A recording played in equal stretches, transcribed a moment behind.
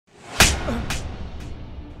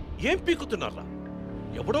ఏం పీకుతున్నారా?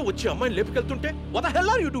 ఎవడో వచ్చి అమ్మాయిని లేపుకెళ్తుంటే what the hell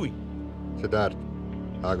are you doing? Siddharth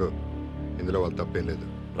ఆగు, ఇందులో వాళ్ళు తప్పేం లేదు.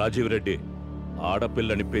 రాజీవ్ రెడ్డి,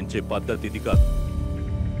 ఆడపిల్లని పెంచే పద్ధతి ఇది కాదు.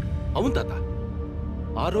 అవును తాత,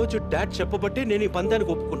 ఆ రోజు డాడ్ చెప్పబట్టే నేను ఈ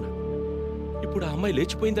పందానికి ఒప్పుకున్నా. ఇప్పుడు ఆ అమ్మాయి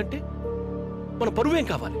లేచిపోయిందంటే మన పరువేం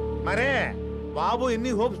కావాలి? మరే బాబు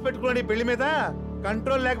ఎన్ని హోప్స్ పెట్టుకున్నాడు ఈ పెళ్లి మీద,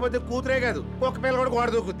 కంట్రోల్ లేకపోతే కూతురే కాదు ఒక పిల్ల కూడా గోడ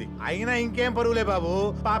దూకుద్ది. అయినా ఇంకేం పరువులే బాబు,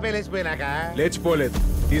 పాపే లేచిపోయినాక. లేచిపోలేదు,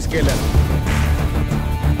 తీసుకెళ్ళాను.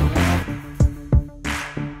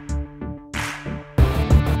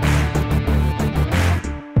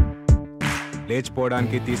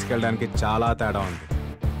 లేచిపోవడానికి తీసుకెళ్ళడానికి చాలా తేడా ఉంది.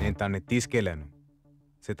 నేను తన్ని తీసుకెళ్ళాను.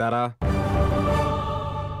 సితారా,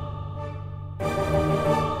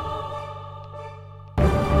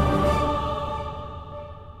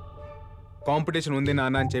 కాంపిటీషన్ ఉంది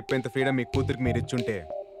నాన్న అని చెప్పేంత ఫ్రీడమ్ మీ కూతురికి మీరు ఇచ్చుంటే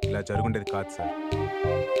ఇలా జరుగుండేది కాదు సార్.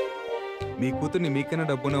 మీ కూతుర్ని మీకైనా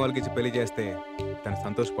డబ్బున్న వాళ్ళకి ఇచ్చి పెళ్లి చేస్తే తను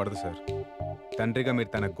సంతోషపడదు సార్. తండ్రిగా మీరు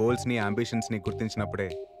తన గోల్స్ని అంబిషన్స్ని గుర్తించినప్పుడే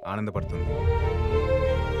ఆనందపడుతుంది.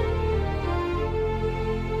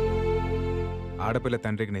 ఆడపిల్ల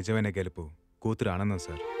తండ్రికి నిజమైన గెలుపు కూతురు ఆనందం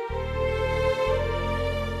సార్.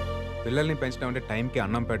 పిల్లల్ని పెంచడం అంటే టైంకి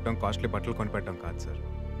అన్నం పెట్టడం, కాస్ట్లీ బట్టలు కొనిపెట్టడం కాదు సార్.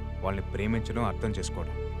 వాళ్ళని ప్రేమించడం, అర్థం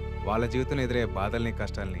చేసుకోవడం, వాళ్ళ జీవితంలో ఎదురయ్యే బాధల్ని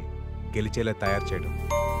కష్టాల్ని గెలిచేలా తయారు చేయడం.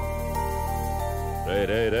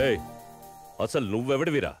 అసలు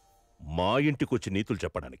నువ్వెవడివిరా మా ఇంటికి వచ్చి నీతులు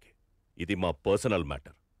చెప్పడానికి? ఇది మా పర్సనల్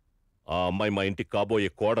మ్యాటర్. ఆ అమ్మాయి మా ఇంటికి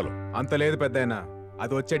కాబోయే కోడలు. అంత లేదు పెద్దయినా,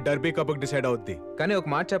 అది వచ్చే డర్బీ కప్కి డిసైడ్ అవుద్ది. కానీ ఒక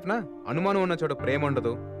మాట చెప్పనా, అనుమానం ఉన్న చోట ప్రేమ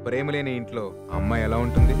ఉండదు. ప్రేమ లేని ఇంట్లో అమ్మాయి ఎలా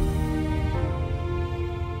ఉంటుంది?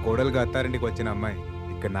 కోడలుగా అత్తారింటికి వచ్చిన అమ్మాయి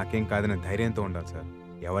ఇక్కడ నాకేం కాదన్న ధైర్యంతో ఉండాలి సార్,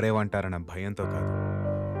 ఎవరేమంటారన్న భయంతో కాదు.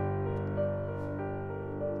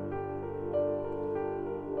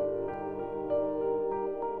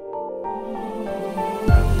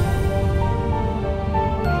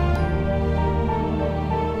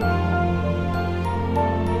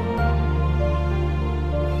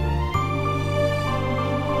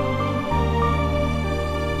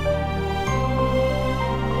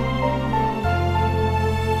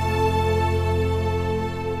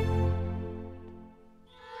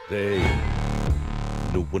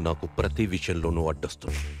 నువ్వు నాకు ప్రతి విషయంలోనూ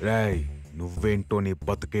అడ్డొస్తున్నావు. రేయ్, నువ్వేంటో నీ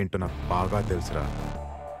బతుకేంటో నాకు బాగా తెలుసురా.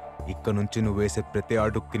 ఇక్కడ నుంచి నువ్వు వేసే ప్రతి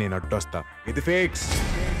అడుక్కి నేను అడ్డొస్తా. ఇది ఫిక్స్.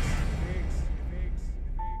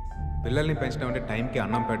 పిల్లల్ని పెంచడం అంటే టైంకి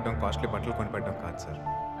అన్నం పెట్టడం, కాస్ట్లీ బట్టలు కొనిపెట్టడం కాదు సార్.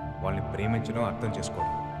 వాళ్ళని ప్రేమించడం, అర్థం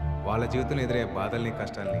చేసుకోవడం, వాళ్ళ జీవితంలో ఎదురయ్యే బాధల్ని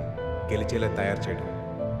కష్టాల్ని గెలిచేలా తయారు చేయడం.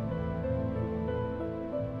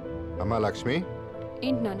 అమ్మా లక్ష్మి,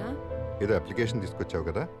 ఏంటి నాన్న? ఏదో అప్లికేషన్ తీసుకొచ్చావు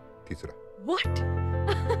కదా, తీసురా. వాట్?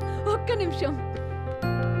 ఒక్క నిమిషం.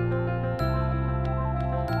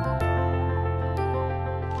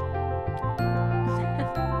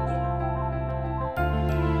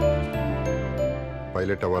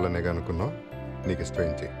 పైలట్ అవ్వాలనే అనుకున్నావు, నీకు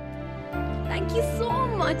ఇష్టం చేయి. థ్యాంక్ యూ సో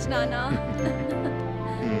మచ్ నానా.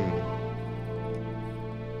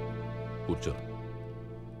 కూర్చో.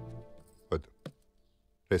 వద్దు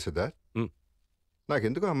రే సిద్ధార్థ్,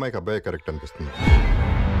 నాకెందుకు అమ్మాయికి అబ్బాయి కరెక్ట్ అనిపిస్తుంది.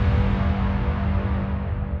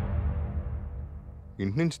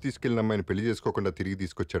 ఇంటి నుంచి తీసుకెళ్ళిన అమ్మాయిని పెళ్లి చేసుకోకుండా తిరిగి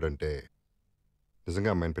తీసుకొచ్చాడంటే నిజంగా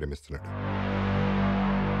అమ్మాయిని ప్రేమిస్తున్నాడు.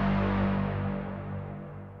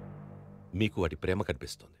 మీకు వాటి ప్రేమ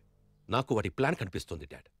కనిపిస్తుంది, నాకు వాటి ప్లాన్ కనిపిస్తుంది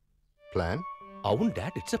డాడ్. ప్లాన్? అవును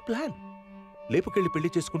డాడ్, ఇట్స్ ఎ ప్లాన్. లేపుకెళ్ళి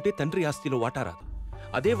పెళ్లి చేసుకుంటే తండ్రి ఆస్తిలో వాటా రాదు.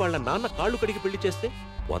 అదే వాళ్ళ నాన్న కాళ్ళు కడిగి పెళ్లి చేస్తే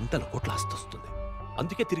 100 కోట్ల ఆస్తి వస్తుంది.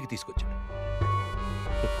 అందుకే తిరిగి తీసుకొచ్చాడు.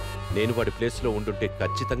 నేను వాడి ప్లేస్లో ఉండుంటే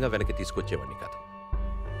ఖచ్చితంగా వెనక్కి తీసుకొచ్చేవాడిని కాదు.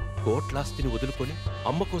 కోట్లాస్తిని వదులుకొని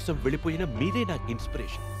అమ్మ కోసం వెళ్ళిపోయిన మీరే నాకు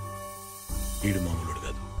ఇన్స్పిరేషన్. వీడు మామూలుడు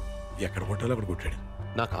కాదు, ఎక్కడ కొట్టాలో అక్కడ కొట్టాడు.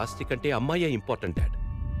 నాకు ఆస్తి కంటే అమ్మాయే ఇంపార్టెంట్ డాడ్.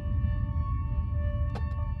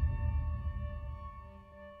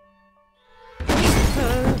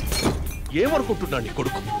 ఏమనుకుంటున్నాడు నీ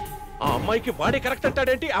కొడుకు? ఆ అమ్మాయికి వాడే కరెక్ట్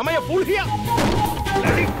అంటాడేంటి? అమ్మాయి ఫూల్ హియా.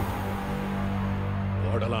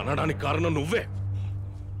 వాడలా అనడానికి కారణం నువ్వే.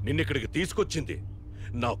 నిన్నిక్కడికి తీసుకొచ్చింది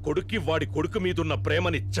నా కొడుక్కి వాడి కొడుకు మీదున్న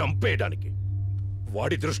ప్రేమని చంపేయడానికి.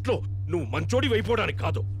 వాడి దృష్టిలో నువ్వు మంచోడి వైపోవడానికి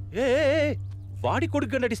కాదు. ఏ వాడి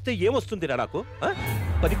కొడుకుగా నడిస్తే ఏమొస్తుందిరా నాకు?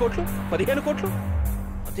 10 కోట్లు, 15 కోట్లు?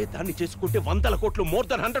 అదే దాన్ని చేసుకుంటే 100 కోట్లు, more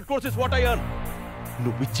than 100 crores is what I earn.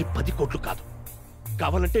 నువ్విచ్చి 10 కోట్లు కాదు,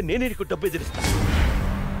 కావాలంటే నేనే నీకు డబ్బు ఎదిరిస్తా.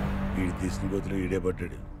 వీడి తీసిన బదులు ఈడే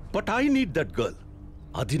పడ్డాడు. But I need that girl.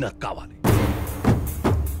 అది నాకు కావాలి.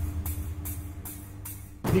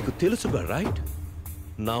 నీకు తెలుసుగా రైట్?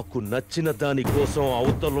 నాకు నచ్చిన దాని కోసం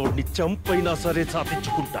అవతలోడిని చంపైనా సరే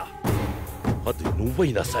సాధించుకుంటా. అది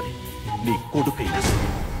నువ్వైనా సరే, నీ కొడుకైనా సరే.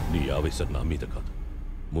 నీ ఆవేశం నా మీద కాదు,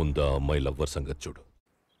 ముందా అమ్మాయి లవ్వర్ సంగతి చూడు.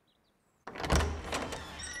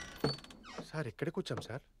 సార్ ఎక్కడికి వచ్చాం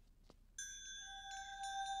సార్?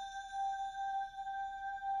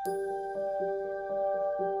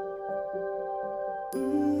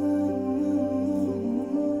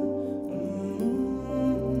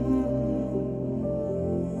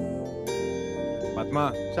 పద్మా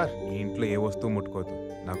సార్ ఈ ఇంట్లో ఏ వస్తువు ముట్టుకోదు,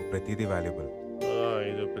 నాకు ప్రతిదీ వాల్యుబుల్.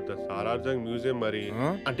 ఇది పెద్ద సాలార్జంగ్ మ్యూజియం మరి.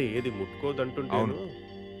 అంటే ఏది ముట్టుకోదంటుంటాను.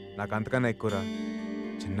 నాకు అంతకన్నా ఎక్కువరా.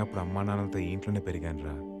 చిన్నప్పుడు అమ్మా నాన్నలతో ఈ ఇంట్లోనే పెరిగాను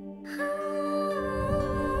రా.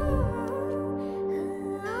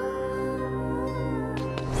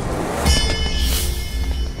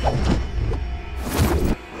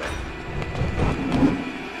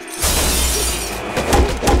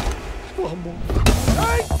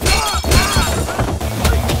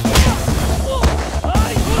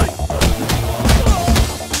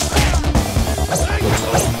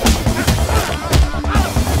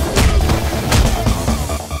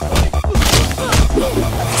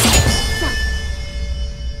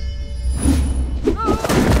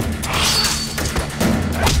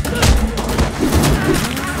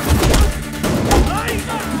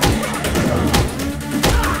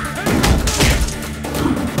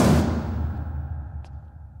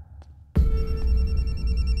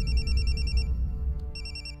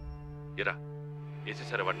 ఇరా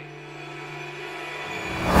వేసేసారు అవన్నీ.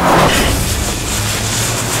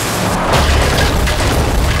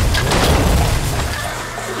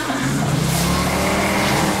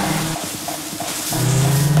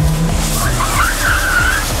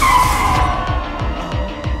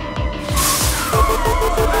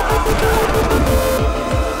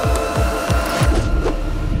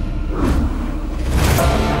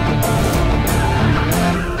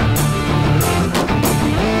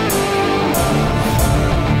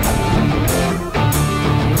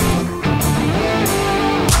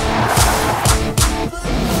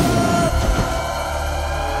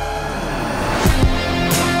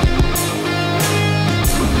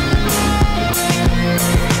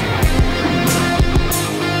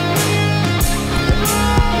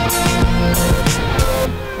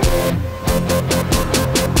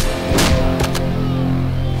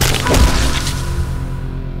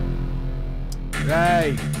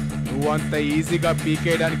 నువ్వంత ఈజీగా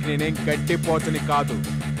పీకేయడానికి నేనేం గట్టిపోతని కాదు,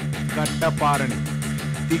 కట్టపారని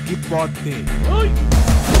దిగిపోతే.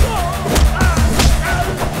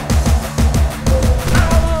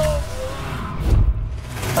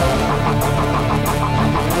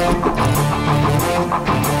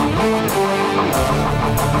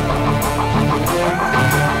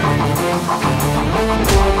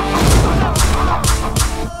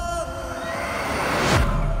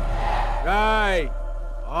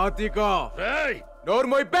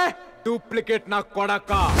 నోర్మోయిపే డూప్లికేట్ నా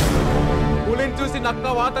కొడక. పులిని చూసి నక్క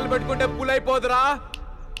వాతలు పెట్టుకుంటే పులైపోదురా.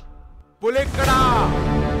 పులిక్కడా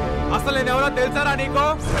అసలు నేనెవరో తెలుసారా నీకు?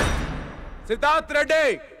 Siddharth Reddy,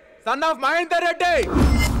 son of Mahender Reddy,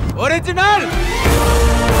 original.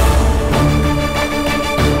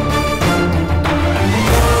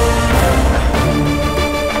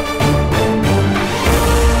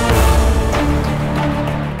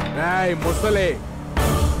 ముసలే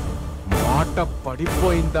మాట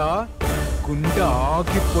పడిపోయిందా, గుండె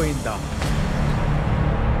ఆగిపోయిందా?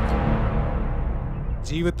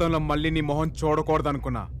 జీవితంలో మళ్ళీ నీ మొహం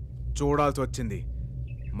చూడకూడదనుకున్నా, చూడాల్సి వచ్చింది.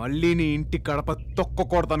 మళ్ళీ నీ ఇంటి గడప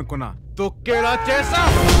తొక్కకూడదనుకున్నా, తొక్కేలా చేసా.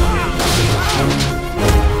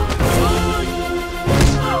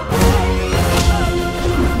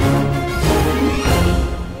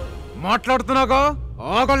 మాట్లాడుతున్నాగా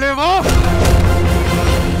ఆగలేవా?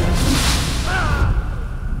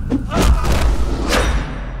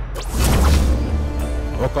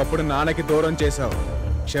 ఒకప్పుడు నాన్నకి దూరం చేశావు,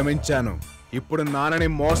 క్షమించాను. ఇప్పుడు నాన్నని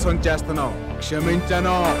మోసం చేస్తున్నావు,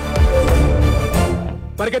 క్షమించాను.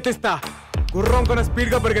 పరిగెత్తిస్తా, గుర్రం కొన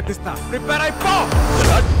స్పీడ్ గా పరిగెత్తిస్తా. ప్రిపేర్ అయిపో.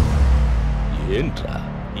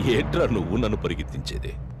 ఏంట్రా నువ్వు నన్ను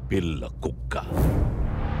పరిగెత్తించేది? పిల్ల కుక్క.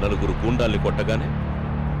 నలుగురు గుండాల్ని కొట్టగానే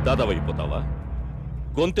దాదావైపోతావా?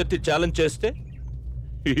 గొంతెత్తి ఛాలెంజ్ చేస్తే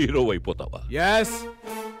హీరో అయిపోతావా? ఎస్,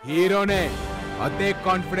 హీరోనే. అదే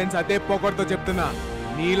కాన్ఫిడెన్స్, అదే పొగర్తో చెప్తున్నా.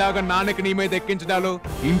 నీలాగా నాన్నకి నీ మీద ఎక్కించడాలు,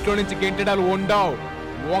 ఇంట్లో నుంచి గెంటడాలు ఉండవు.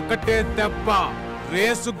 ఒకటే దెబ్బ,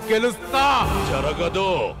 రేసు గెలుస్తా. జరగదు.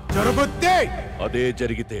 జరుగుద్ది. అదే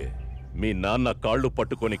జరిగితే మీ నాన్న కాళ్ళు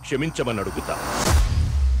పట్టుకొని క్షమించమని అడుగుతా.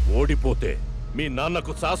 ఓడిపోతే మీ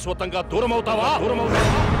నాన్నకు శాశ్వతంగా దూరం అవుతావా?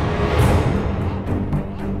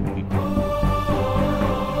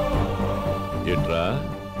 ఏంట్రా,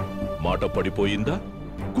 మాట పడిపోయిందా,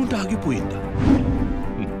 గుండె ఆగిపోయిందా?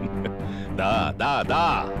 దా దా దా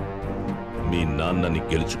మీ నాన్నని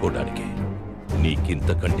గెలుచుకోవడానికి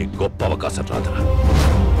నీకింతకంటే గొప్ప అవకాశం రాదురా.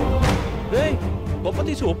 గొప్ప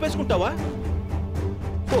తీసి ఒప్పేసుకుంటావా?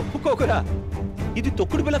 ఒప్పుకోకురా, ఇది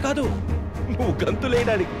తొక్కుడు పిల్ల కాదు, నువ్వు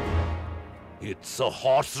గంతులేయడానికి. It's a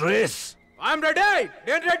horse race. I'm ready.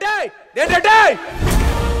 నేను రెడీ.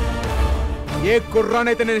 ఏ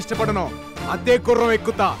గుర్రానైతే నేను ఇష్టపడను అదే గుర్రం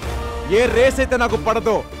ఎక్కుతా. ఏ రేస్ అయితే నాకు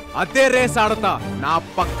పడదో అదే రేస్ ఆడతా. నా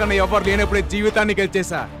పక్కన ఎవరు లేనప్పుడే జీవితాన్ని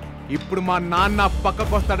గెలిచేశా. ఇప్పుడు మా నాన్న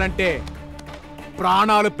పక్కకు వస్తాడంటే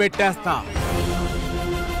ప్రాణాలు పెట్టేస్తా.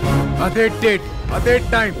 అదే డేట్, అదే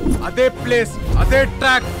టైం, అదే ప్లేస్, అదే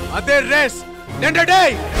ట్రాక్, అదే రేస్. నేను రెడీ.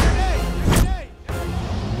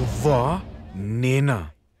 నువ్వా నేనా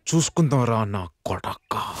చూసుకుందాం రా నా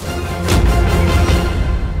కొడక్క.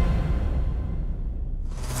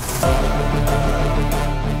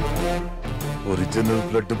 ఒరిజినల్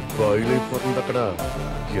బ్లడ్ బాయిల్ అయిపోతుంది అక్కడ.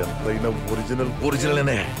 ఎంతైనా ఒరిజినల్ ఒరిజినల్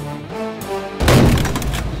అనే